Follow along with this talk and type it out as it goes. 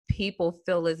people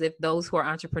feel as if those who are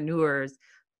entrepreneurs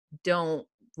don't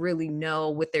really know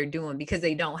what they're doing because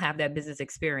they don't have that business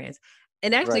experience.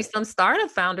 And actually, Right. some startup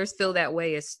founders feel that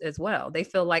way as well. They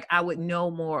feel like I would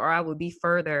know more or I would be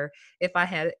further if I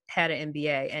had an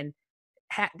MBA. And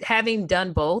having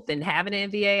done both and having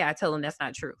an MBA, I tell them that's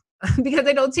not true because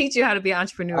they don't teach you how to be an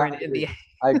entrepreneur in I an agree. MBA.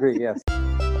 I agree. Yes.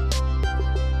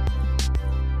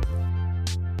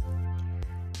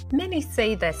 Many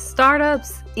say that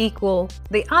startups equal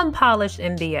the unpolished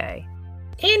MBA.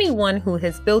 Anyone who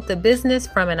has built a business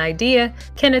from an idea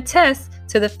can attest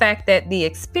to the fact that the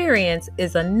experience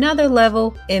is another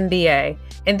level MBA,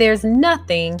 and there's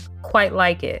nothing quite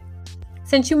like it.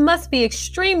 Since you must be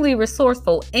extremely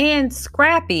resourceful and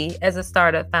scrappy as a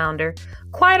startup founder,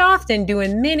 quite often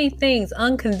doing many things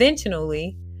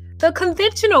unconventionally, the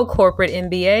conventional corporate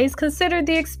MBAs consider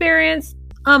the experience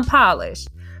unpolished.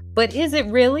 But is it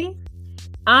really?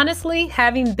 Honestly,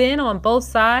 having been on both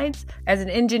sides as an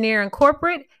engineer in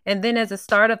corporate and then as a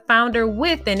startup founder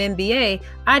with an MBA,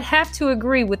 I'd have to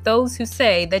agree with those who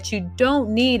say that you don't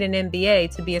need an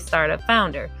MBA to be a startup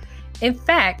founder. In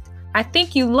fact, I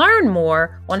think you learn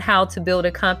more on how to build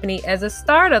a company as a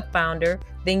startup founder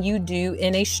than you do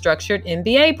in a structured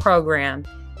MBA program.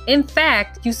 In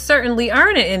fact, you certainly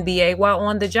earn an MBA while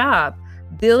on the job,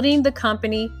 building the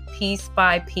company piece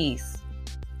by piece.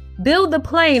 Build the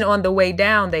plane on the way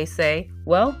down, they say.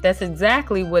 Well, that's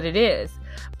exactly what it is.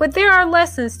 But there are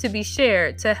lessons to be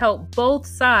shared to help both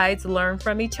sides learn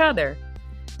from each other.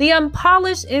 The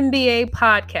Unpolished MBA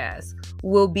podcast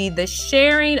will be the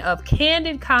sharing of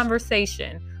candid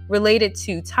conversation related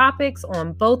to topics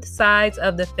on both sides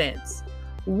of the fence.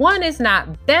 One is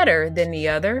not better than the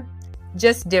other,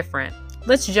 just different.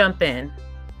 Let's jump in.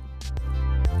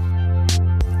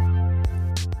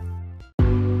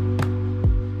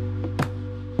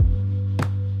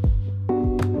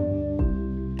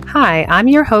 Hi, I'm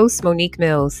your host, Monique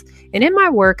Mills, and in my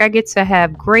work, I get to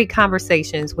have great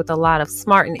conversations with a lot of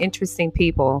smart and interesting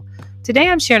people. Today,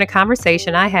 I'm sharing a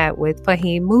conversation I had with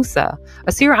Fahim Musa,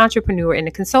 a serial entrepreneur in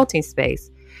the consulting space.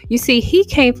 You see, he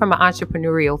came from an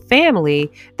entrepreneurial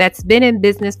family that's been in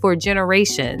business for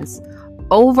generations,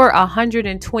 over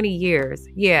 120 years.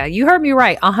 Yeah, you heard me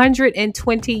right,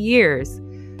 120 years.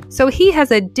 So he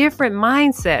has a different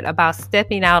mindset about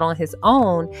stepping out on his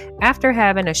own after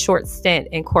having a short stint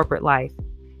in corporate life.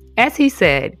 As he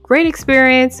said, great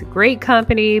experience, great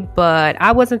company, but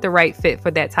I wasn't the right fit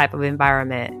for that type of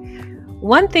environment.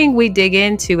 One thing we dig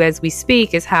into as we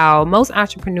speak is how most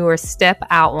entrepreneurs step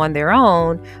out on their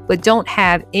own, but don't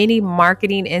have any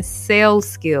marketing and sales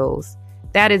skills.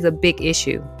 That is a big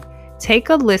issue. Take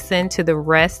a listen to the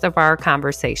rest of our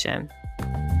conversation.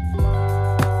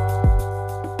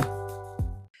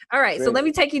 All right, so let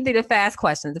me take you through the fast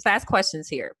questions. The fast questions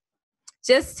here,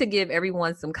 just to give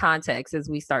everyone some context as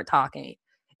we start talking,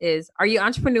 is, are you an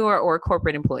entrepreneur or a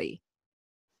corporate employee?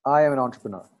 I am an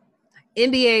entrepreneur.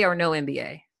 MBA or no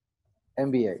MBA?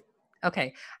 MBA.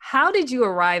 Okay. How did you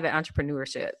arrive at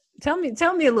entrepreneurship? Tell me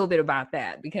a little bit about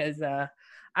that, because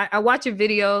I watch your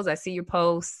videos, I see your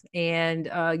posts, and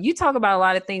you talk about a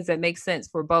lot of things that make sense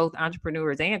for both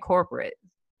entrepreneurs and corporate.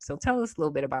 So tell us a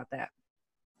little bit about that.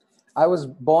 I was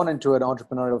born into an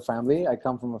entrepreneurial family. I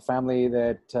come from a family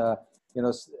that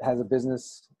has had a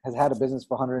business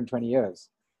for 120 years.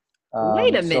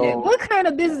 Wait a minute. What kind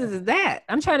of business is that?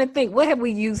 I'm trying to think. What have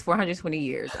we used for 120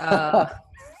 years?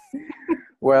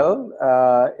 Well,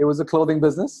 it was a clothing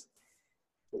business.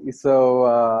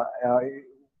 So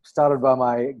started by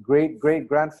my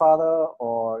great-great-grandfather,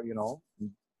 or,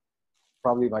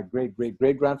 probably my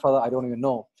great-great-great-grandfather. I don't even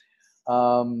know.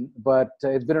 But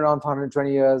it's been around for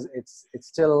 120 years. It's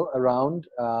still around.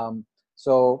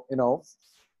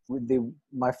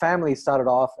 My family started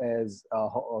off as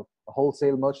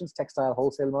wholesale merchants, textile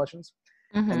wholesale merchants.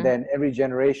 Mm-hmm. And then every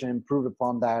generation improved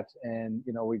upon that. And,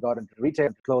 we got into retail,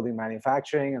 clothing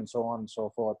manufacturing, and so on and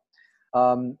so forth.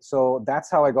 So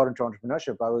that's how I got into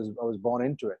entrepreneurship. I was born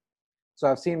into it. So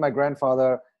I've seen my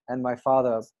grandfather and my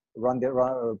father run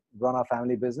our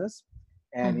family business.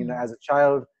 And, mm-hmm. As a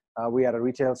child, we had a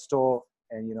retail store,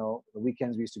 and, the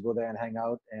weekends we used to go there and hang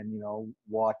out and,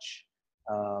 watch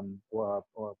or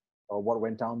what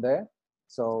went down there.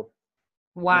 So,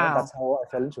 wow, that's how I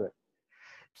fell into it.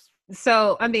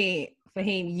 So, I mean,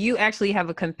 Fahim, you actually have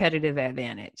a competitive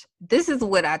advantage. This is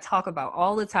what I talk about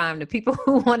all the time to people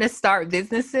who want to start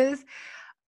businesses.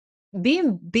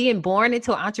 Being born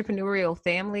into an entrepreneurial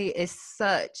family is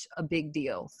such a big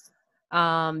deal.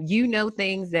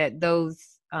 Things that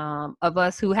those of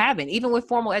us who haven't, even with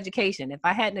formal education, if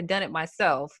I hadn't have done it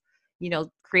myself,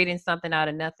 creating something out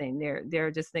of nothing, there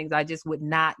are just things I just would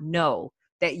not know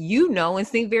that and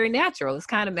seem very natural. It's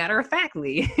kind of matter of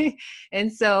factly.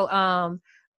 And so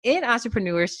in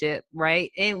entrepreneurship,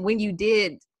 right? And when you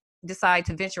did decide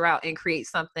to venture out and create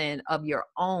something of your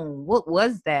own, what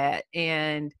was that?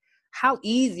 And how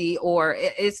easy, or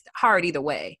it's hard either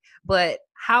way, but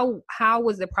how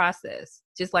was the process?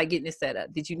 Just like getting it set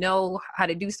up. Did you know how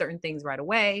to do certain things right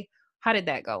away? How did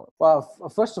that go?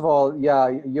 Well, first of all, yeah,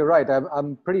 you're right.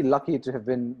 I'm pretty lucky to have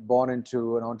been born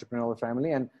into an entrepreneurial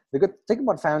family. And the good thing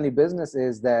about family business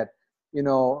is that,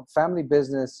 family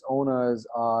business owners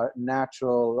are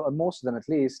natural, most of them at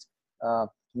least,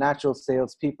 natural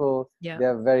salespeople. Yeah.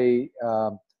 They're very,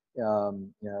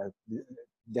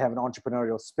 they have an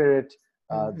entrepreneurial spirit.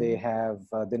 They have,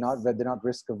 they're not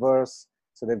risk averse.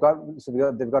 So they've got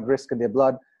risk in their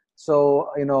blood. So,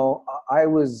 I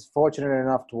was fortunate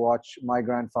enough to watch my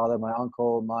grandfather, my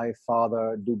uncle, my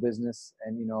father do business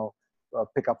and,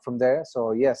 pick up from there.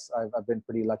 So yes, I've been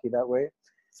pretty lucky that way.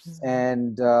 Mm-hmm.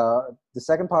 And the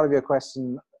second part of your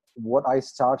question, what I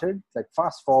started, like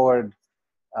fast forward,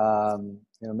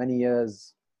 many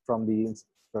years from the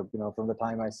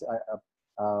time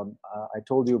I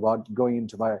told you about going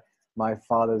into my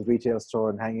father's retail store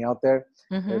and hanging out there.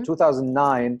 Mm-hmm.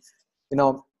 2009,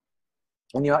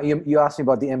 and you asked me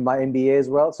about my MBA as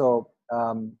well. So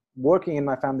working in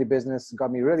my family business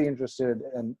got me really interested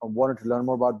and wanted to learn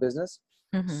more about business.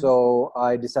 Mm-hmm. So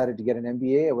I decided to get an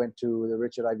MBA. I went to the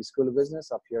Richard Ivey School of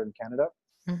Business up here in Canada.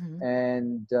 Mm-hmm.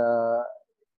 And,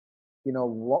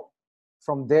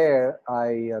 from there,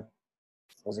 I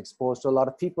was exposed to a lot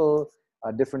of people,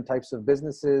 different types of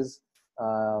businesses,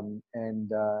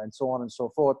 and so on and so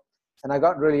forth. And I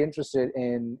got really interested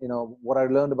in, what I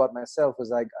learned about myself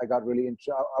was I got really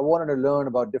interested. I wanted to learn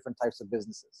about different types of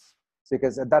businesses,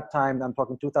 because at that time, I'm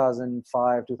talking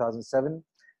 2005, 2007,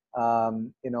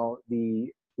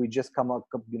 we just come up,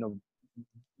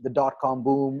 the dot-com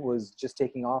boom was just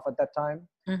taking off at that time.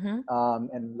 Mm-hmm.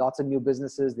 And lots of new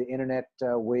businesses, the internet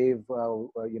wave,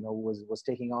 was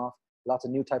taking off, lots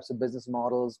of new types of business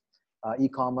models,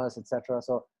 e-commerce, etc.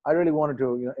 So I really wanted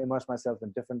to immerse myself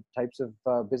in different types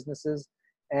of businesses.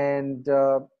 And,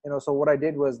 so what I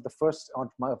did was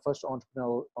my first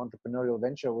entrepreneurial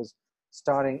venture was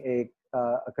starting a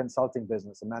consulting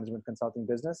business, a management consulting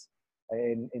business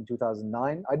in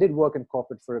 2009. I did work in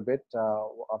corporate for a bit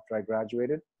after I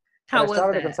graduated. How was that? I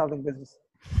started a consulting business.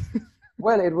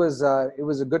 Well, it was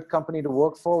a good company to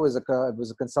work for. It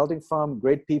was a consulting firm,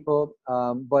 great people.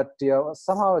 But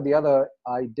somehow or the other,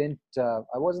 I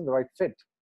wasn't the right fit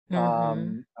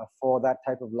for that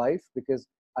type of life, because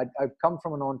I've come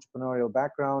from an entrepreneurial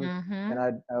background, and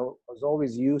I was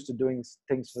always used to doing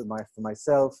things for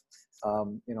myself.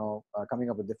 Coming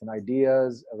up with different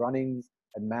ideas, running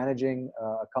and managing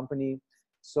a company.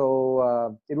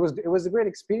 So it was a great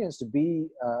experience to be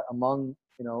among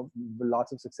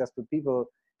lots of successful people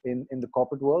in the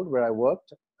corporate world where I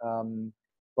worked.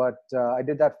 But I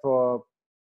did that for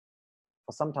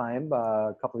some time,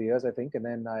 a couple of years, I think, and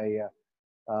then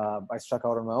I struck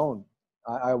out on my own.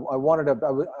 I wanted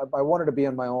to be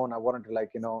on my own. I wanted to I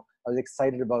was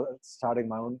excited about starting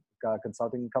my own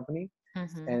consulting company,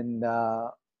 and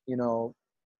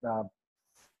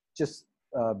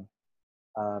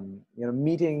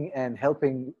meeting and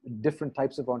helping different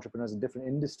types of entrepreneurs in different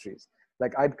industries.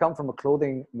 Like I'd come from a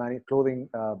clothing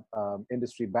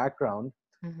industry background.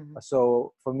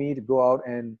 So for me to go out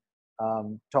and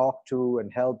talk to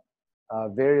and help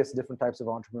various different types of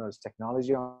entrepreneurs,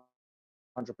 technology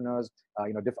entrepreneurs,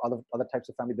 other types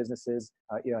of family businesses,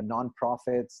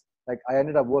 nonprofits. Like I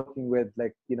ended up working with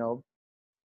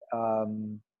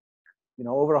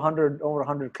over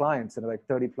 100 clients in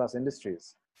 30 plus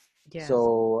industries. Yes.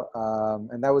 So,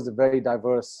 and that was a very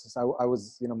diverse, I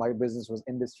was, my business was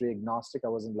industry agnostic. I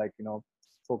wasn't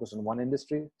focused on one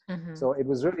industry. So it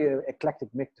was really an eclectic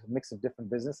mix of different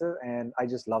businesses. And I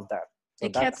just loved that. So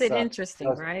it kept it interesting,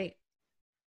 right?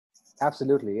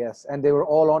 Absolutely. Yes. And they were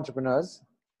all entrepreneurs.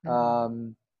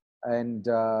 So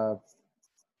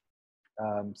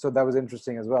that was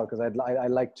interesting as well, because I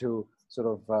like to sort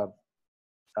of,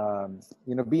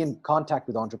 be in contact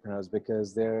with entrepreneurs,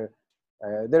 because they're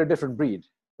a different breed,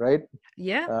 right?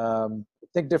 Yeah.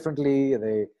 Think differently.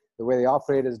 The way they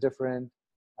operate is different.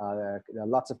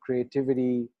 Lots of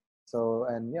creativity. So,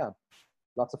 and yeah,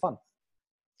 lots of fun.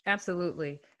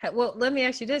 Absolutely. Well, let me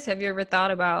ask you this. Have you ever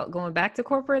thought about going back to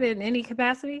corporate in any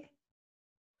capacity?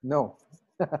 No.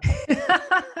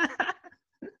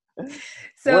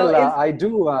 So I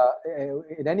do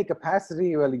in any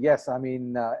capacity. Well, yes. I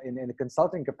mean, in a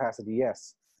consulting capacity,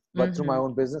 yes. But through my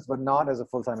own business, but not as a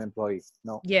full-time employee.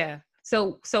 No. Yeah.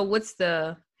 So what's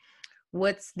the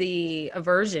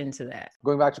aversion to that?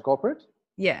 Going back to corporate?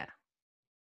 Yeah.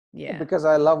 Yeah. Because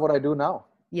I love what I do now.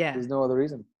 Yeah. There's no other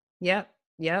reason. Yep.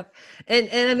 Yep. And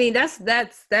I mean, that's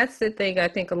the thing I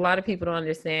think a lot of people don't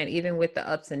understand, even with the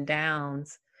ups and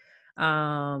downs.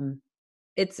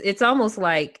 It's almost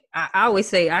like I always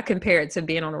say, I compare it to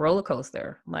being on a roller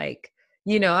coaster. Like,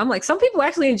 I'm like, some people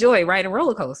actually enjoy riding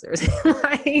roller coasters.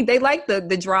 Like, they like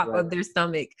the drop Right. of their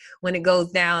stomach when it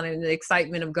goes down and the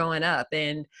excitement of going up.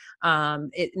 And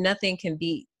nothing can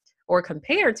beat or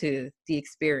compare to the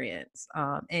experience.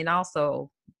 And also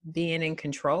being in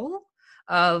control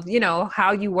of,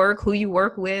 how you work, who you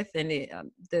work with, and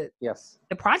the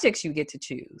projects you get to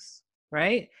choose.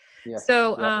 Right. Yes.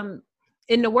 So, Yep.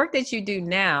 in the work that you do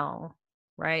now,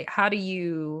 right?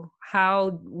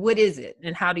 What is it,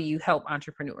 and how do you help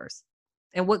entrepreneurs?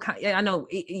 And what kind? I know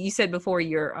you said before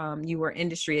you were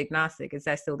industry agnostic. Is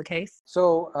that still the case?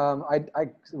 So I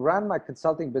ran my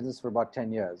consulting business for about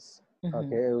 10 years. Mm-hmm.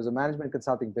 Okay, it was a management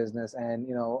consulting business, and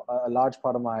a large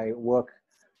part of my work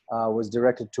was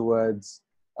directed towards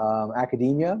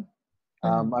academia.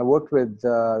 I worked with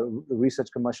research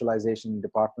commercialization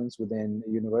departments within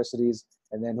universities,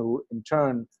 and then who in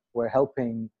turn were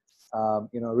helping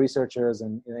researchers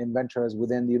and inventors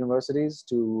within the universities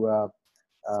to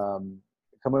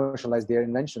commercialize their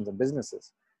inventions and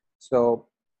businesses. So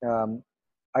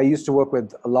I used to work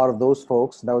with a lot of those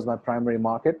folks. That was my primary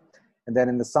market. And then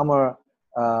in the summer,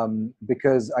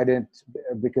 because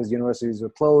universities were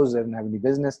closed, I didn't have any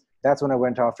business. That's when I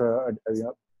went after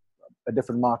a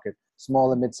different market,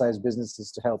 small and mid-sized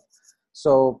businesses to help.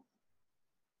 So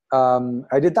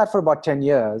I did that for about 10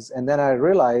 years. And then I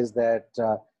realized that,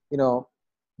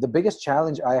 the biggest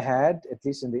challenge I had, at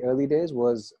least in the early days,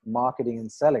 was marketing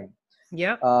and selling.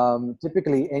 Yeah.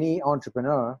 Typically, any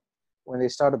entrepreneur, when they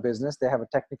start a business, they have a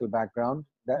technical background,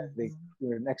 that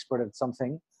they're an expert at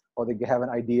something, or they have an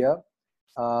idea.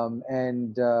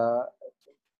 And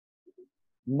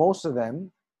most of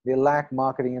them, they lack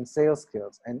marketing and sales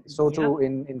skills. And so too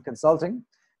in consulting,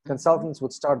 consultants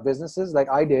would start businesses like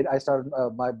I did. I started,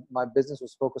 my business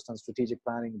was focused on strategic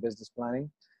planning, business planning.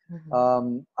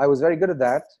 I was very good at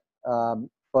that,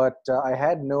 but I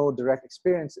had no direct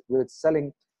experience with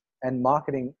selling and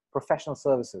marketing professional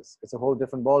services. It's a whole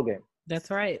different ballgame.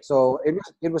 That's right. So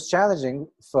it was challenging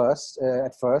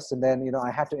at first, and then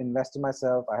I had to invest in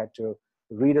myself. I had to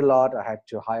read a lot. I had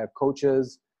to hire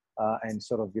coaches and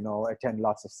sort of attend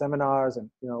lots of seminars, and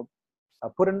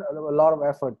put in a lot of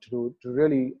effort to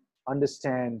really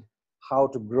understand how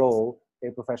to grow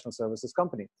a professional services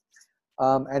company.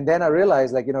 And then I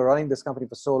realized, running this company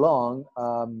for so long,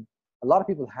 a lot of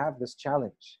people have this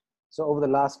challenge. So over the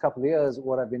last couple of years,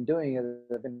 what I've been doing is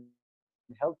I've been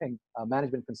helping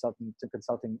management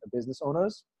consulting business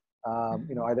owners,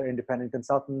 either independent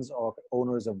consultants or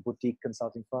owners of boutique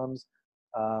consulting firms,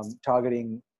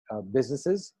 targeting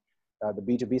businesses, the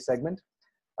B2B segment.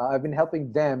 I've been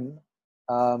helping them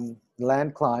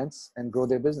land clients and grow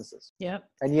their businesses. Yep.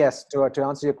 And yes, to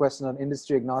answer your question on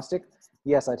industry agnostic,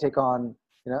 yes, I take on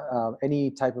any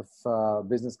type of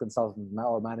business consultant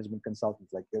or management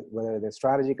consultants, like whether they're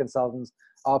strategy consultants,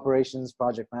 operations,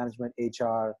 project management,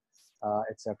 HR,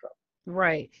 etc.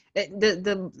 Right.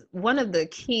 The one of the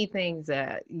key things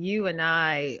that you and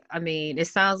I mean, it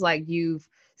sounds like you've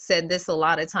said this a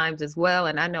lot of times as well,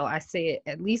 and I know I say it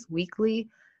at least weekly,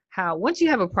 how once you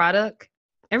have a product,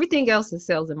 everything else is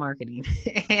sales and marketing.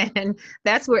 And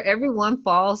that's where everyone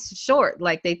falls short.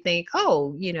 Like, they think,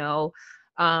 oh,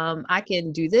 I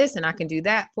can do this and I can do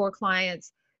that for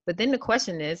clients. But then the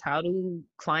question is, how do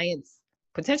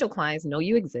potential clients know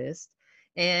you exist?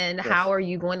 And how are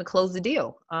you going to close the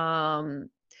deal?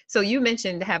 So you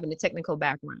mentioned having a technical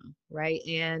background, right?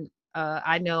 And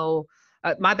I know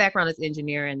my background is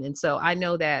engineering. And so I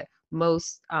know that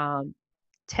most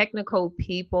technical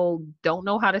people don't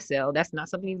know how to sell. That's not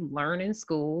something you learn in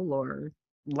school or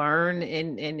learn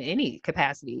in any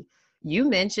capacity. You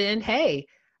mentioned, hey,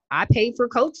 I paid for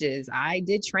coaches, I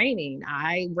did training,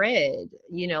 I read,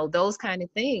 those kind of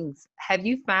things. Have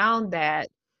you found that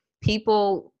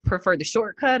people prefer the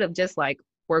shortcut of just like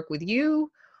work with you?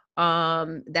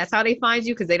 That's how they find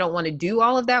you, because they don't want to do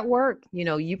all of that work.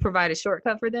 You provide a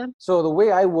shortcut for them. So the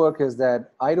way I work is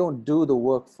that I don't do the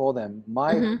work for them.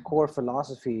 My core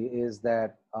philosophy is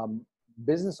that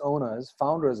business owners,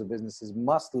 founders of businesses,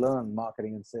 must learn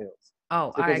marketing and sales.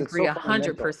 Oh, I agree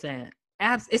 100%.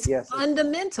 It's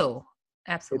fundamental.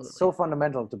 Absolutely. It's so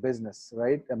fundamental to business,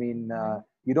 right? I mean,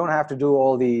 you don't have to do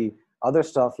all the other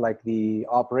stuff like the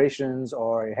operations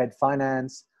or head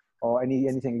finance or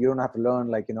anything. You don't have to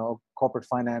learn corporate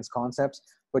finance concepts.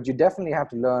 but you definitely have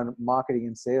to learn marketing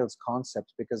and sales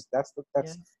concepts, because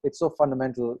it's so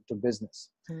fundamental to business,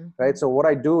 right? So what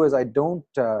I do is I don't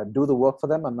do the work for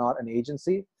them. I'm not an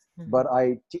agency, but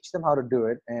I teach them how to do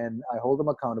it, and I hold them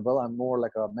accountable. I'm more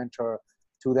like a mentor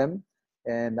to them,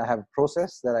 and I have a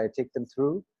process that I take them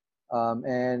through,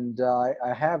 and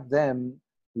I have them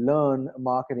learn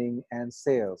marketing and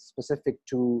sales specific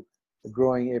to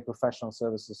growing a professional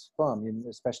services firm,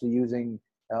 especially using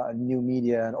new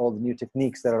media and all the new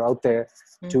techniques that are out there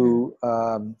to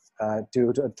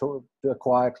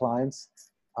acquire clients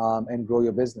and grow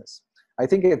your business. I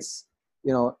think it's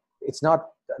it's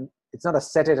not a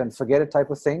set it and forget it type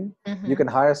of thing. You can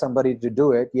hire somebody to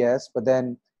do it, yes, but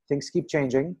then things keep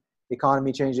changing.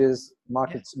 Economy changes,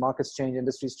 markets change,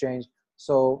 industries change.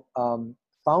 So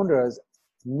founders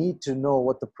need to know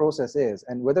what the process is,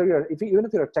 and whether even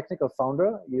if you're a technical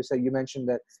founder, you mentioned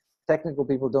that technical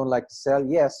people don't like to sell.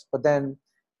 Yes, but then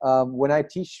when I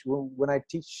teach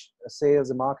sales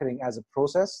and marketing as a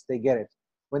process, they get it.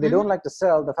 When they don't like to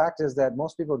sell, the fact is that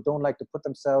most people don't like to put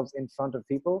themselves in front of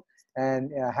people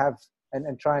and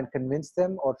and try and convince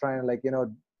them, or try and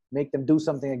make them do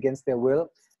something against their will.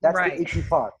 That's the icky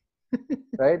part,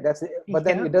 right? But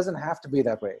then it doesn't have to be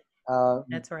that way.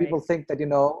 That's right. People think that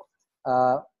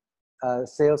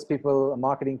salespeople,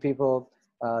 marketing people,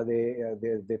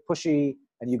 they're pushy,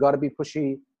 and you got to be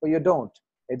pushy, but you don't.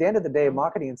 At the end of the day,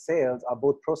 marketing and sales are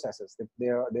both processes.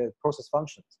 They're process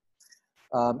functions.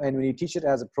 And when you teach it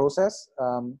as a process,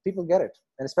 people get it.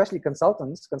 And especially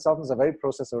consultants are very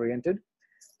process oriented.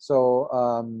 So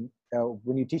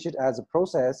when you teach it as a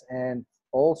process, and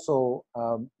also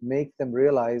make them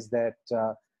realize that,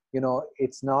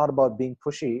 it's not about being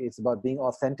pushy, it's about being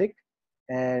authentic,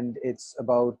 and it's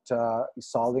about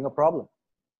solving a problem.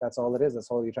 That's all it is. That's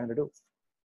all you're trying to do.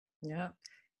 Yeah.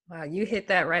 Wow. You hit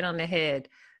that right on the head.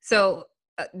 So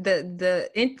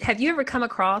have you ever come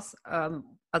across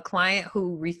a client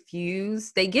who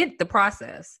they get the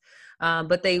process,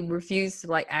 but they refuse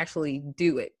to actually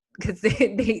do it because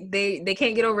they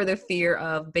can't get over the fear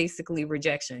of basically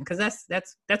rejection? Because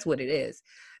that's what it is.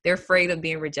 They're afraid of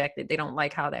being rejected. They don't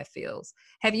like how that feels.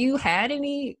 Have you had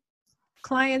any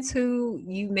clients who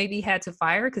you maybe had to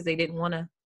fire because they didn't want to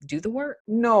do the work?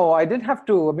 No, I didn't have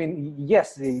to. I mean,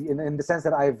 yes, in the sense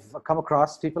that I've come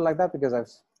across people like that, because I've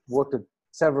worked with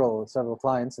several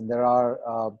clients, and there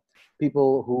are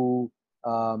people who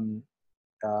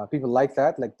people like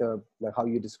that, like how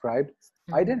you described.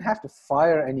 I didn't have to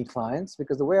fire any clients,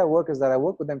 because the way I work is that I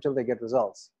work with them till they get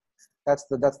results. That's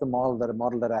the model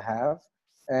that I have.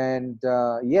 And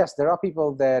yes, there are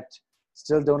people that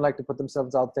still don't like to put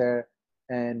themselves out there,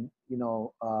 and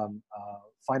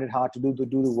find it hard to do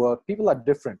the work. People are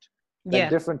different. Like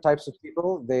different types of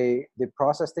people, they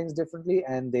process things differently,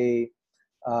 and they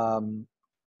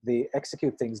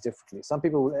execute things differently. Some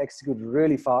people will execute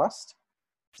really fast.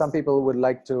 Some people would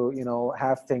like to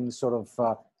have things sort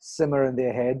of simmer in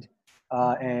their head,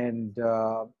 and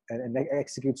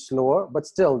execute slower, but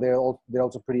still they're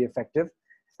also pretty effective.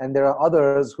 And there are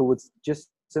others who would just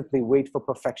simply wait for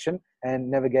perfection and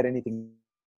never get anything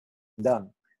done.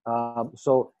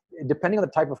 So depending on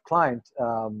the type of client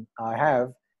I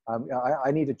have,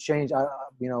 I need to change.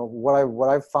 What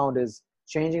I've found is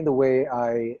changing the way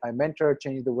I mentor,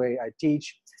 changing the way I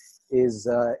teach is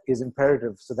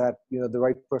imperative, so that the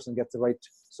right person gets the right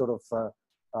sort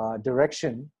of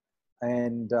direction,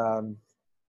 and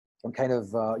kind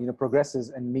of progresses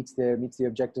and meets the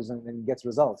objectives and gets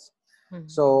results.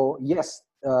 So yes,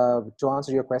 to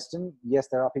answer your question, yes,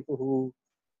 there are people who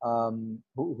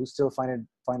still find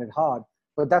it hard,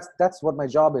 but that's what my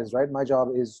job is, right? My job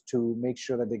is to make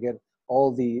sure that they get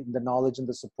all the knowledge and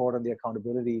the support and the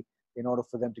accountability in order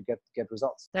for them to get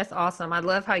results. That's awesome. I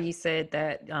love how you said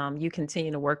that you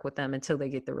continue to work with them until they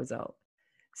get the result.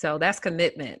 So that's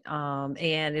commitment,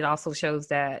 and it also shows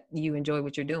that you enjoy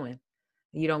what you're doing.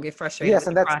 You don't get frustrated with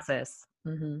the process.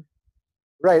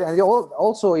 Right, and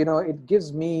also it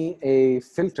gives me a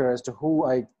filter as to who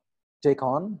I take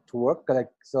on to work.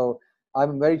 So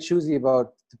I'm very choosy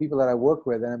about the people that I work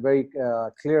with, and I'm very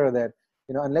clear that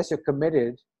unless you're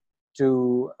committed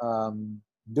to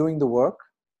doing the work,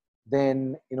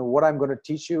 then what I'm going to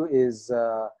teach you is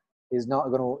not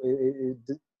going to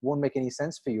it won't make any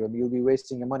sense for you, and you'll be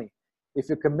wasting your money. If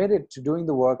you're committed to doing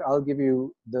the work, I'll give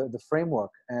you the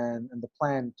framework and the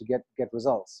plan to get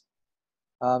results.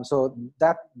 So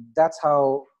that's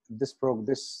how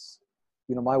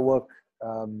my work.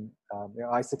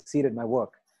 I succeed at my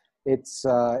work. It's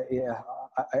I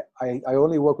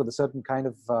only work with a certain kind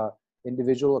of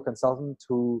individual or consultant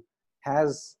who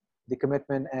has the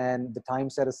commitment and the time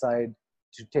set aside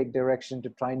to take direction, to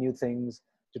try new things,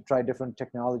 to try different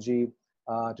technology,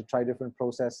 to try different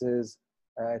processes,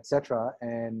 etc.,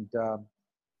 and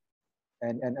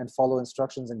follow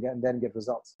instructions and then get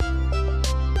results.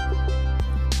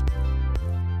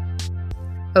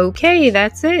 Okay,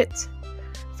 that's it.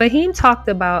 Fahim talked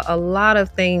about a lot of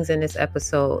things in this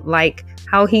episode, like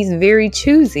how he's very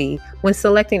choosy when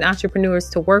selecting entrepreneurs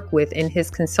to work with in his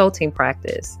consulting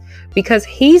practice, because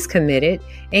he's committed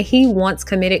and he wants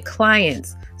committed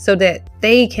clients so that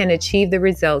they can achieve the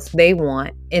results they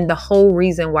want and the whole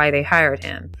reason why they hired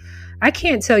him. I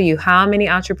can't tell you how many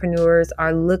entrepreneurs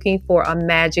are looking for a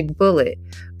magic bullet,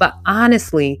 but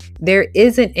honestly, there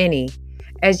isn't any.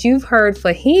 As you've heard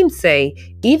Fahim say,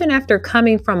 even after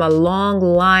coming from a long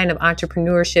line of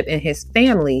entrepreneurship in his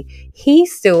family, he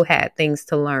still had things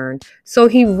to learn. So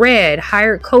he read,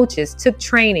 hired coaches, took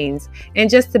trainings, and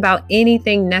just about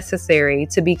anything necessary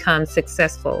to become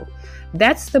successful.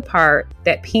 That's the part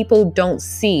that people don't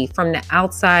see from the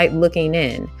outside looking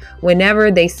in. Whenever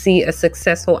they see a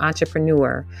successful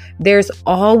entrepreneur, there's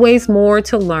always more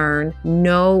to learn,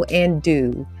 know, and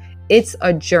do. It's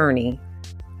a journey.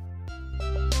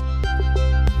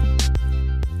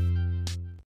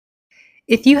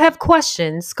 If you have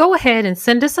questions, go ahead and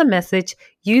send us a message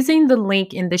using the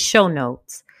link in the show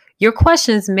notes. Your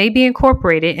questions may be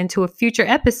incorporated into a future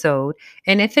episode,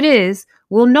 and if it is,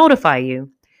 we'll notify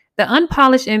you. The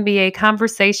Unpolished MBA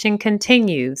conversation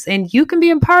continues, and you can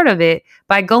be a part of it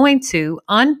by going to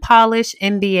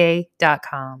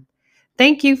unpolishedmba.com.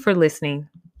 Thank you for listening.